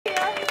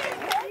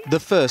The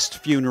first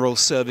funeral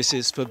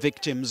services for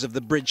victims of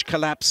the bridge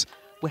collapse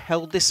were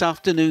held this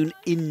afternoon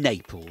in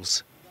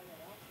Naples.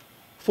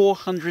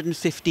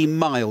 450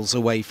 miles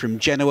away from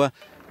Genoa,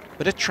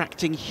 but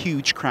attracting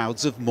huge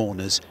crowds of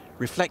mourners,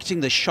 reflecting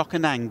the shock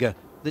and anger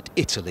that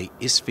Italy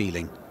is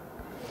feeling.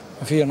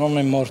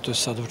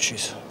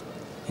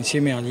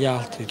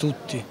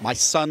 My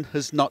son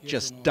has not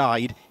just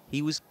died,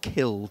 he was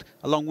killed,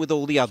 along with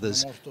all the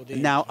others.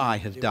 And now I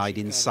have died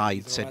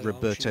inside, said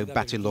Roberto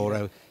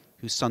Battiloro,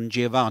 whose son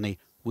Giovanni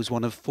was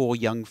one of 4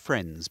 young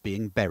friends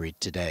being buried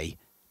today.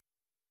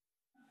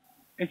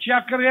 At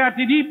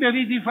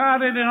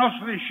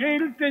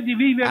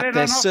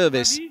their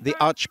service, the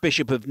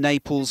Archbishop of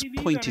Naples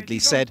pointedly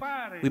said,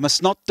 "We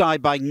must not die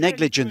by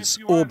negligence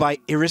or by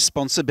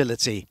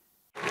irresponsibility."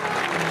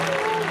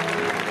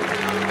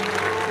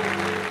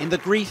 In the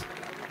grief,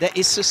 there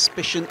is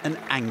suspicion and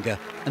anger,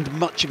 and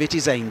much of it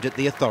is aimed at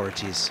the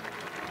authorities.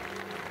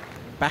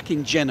 Back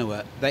in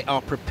Genoa, they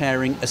are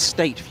preparing a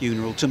state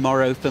funeral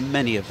tomorrow for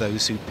many of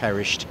those who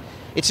perished.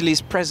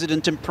 Italy's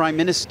President and Prime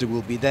Minister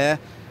will be there,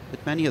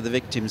 but many of the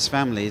victims'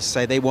 families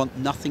say they want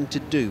nothing to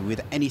do with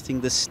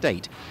anything the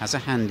state has a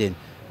hand in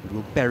and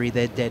will bury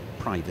their dead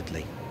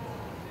privately.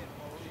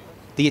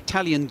 The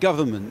Italian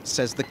government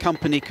says the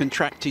company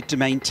contracted to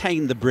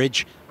maintain the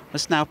bridge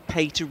must now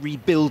pay to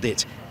rebuild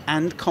it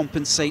and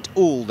compensate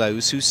all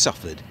those who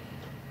suffered.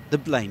 The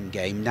blame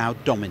game now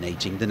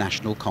dominating the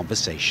national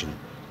conversation.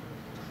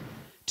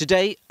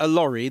 Today, a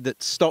lorry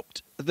that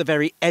stopped at the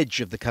very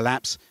edge of the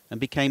collapse and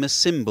became a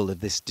symbol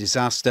of this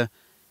disaster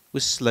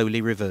was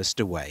slowly reversed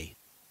away.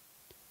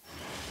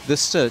 The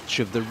search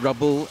of the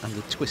rubble and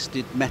the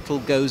twisted metal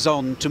goes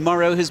on.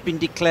 Tomorrow has been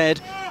declared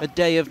a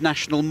day of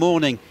national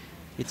mourning.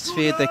 It's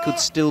feared there could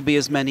still be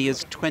as many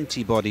as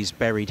 20 bodies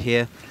buried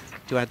here,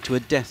 to add to a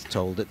death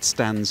toll that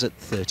stands at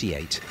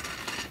 38.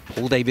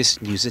 Paul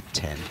Davis, News at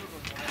 10.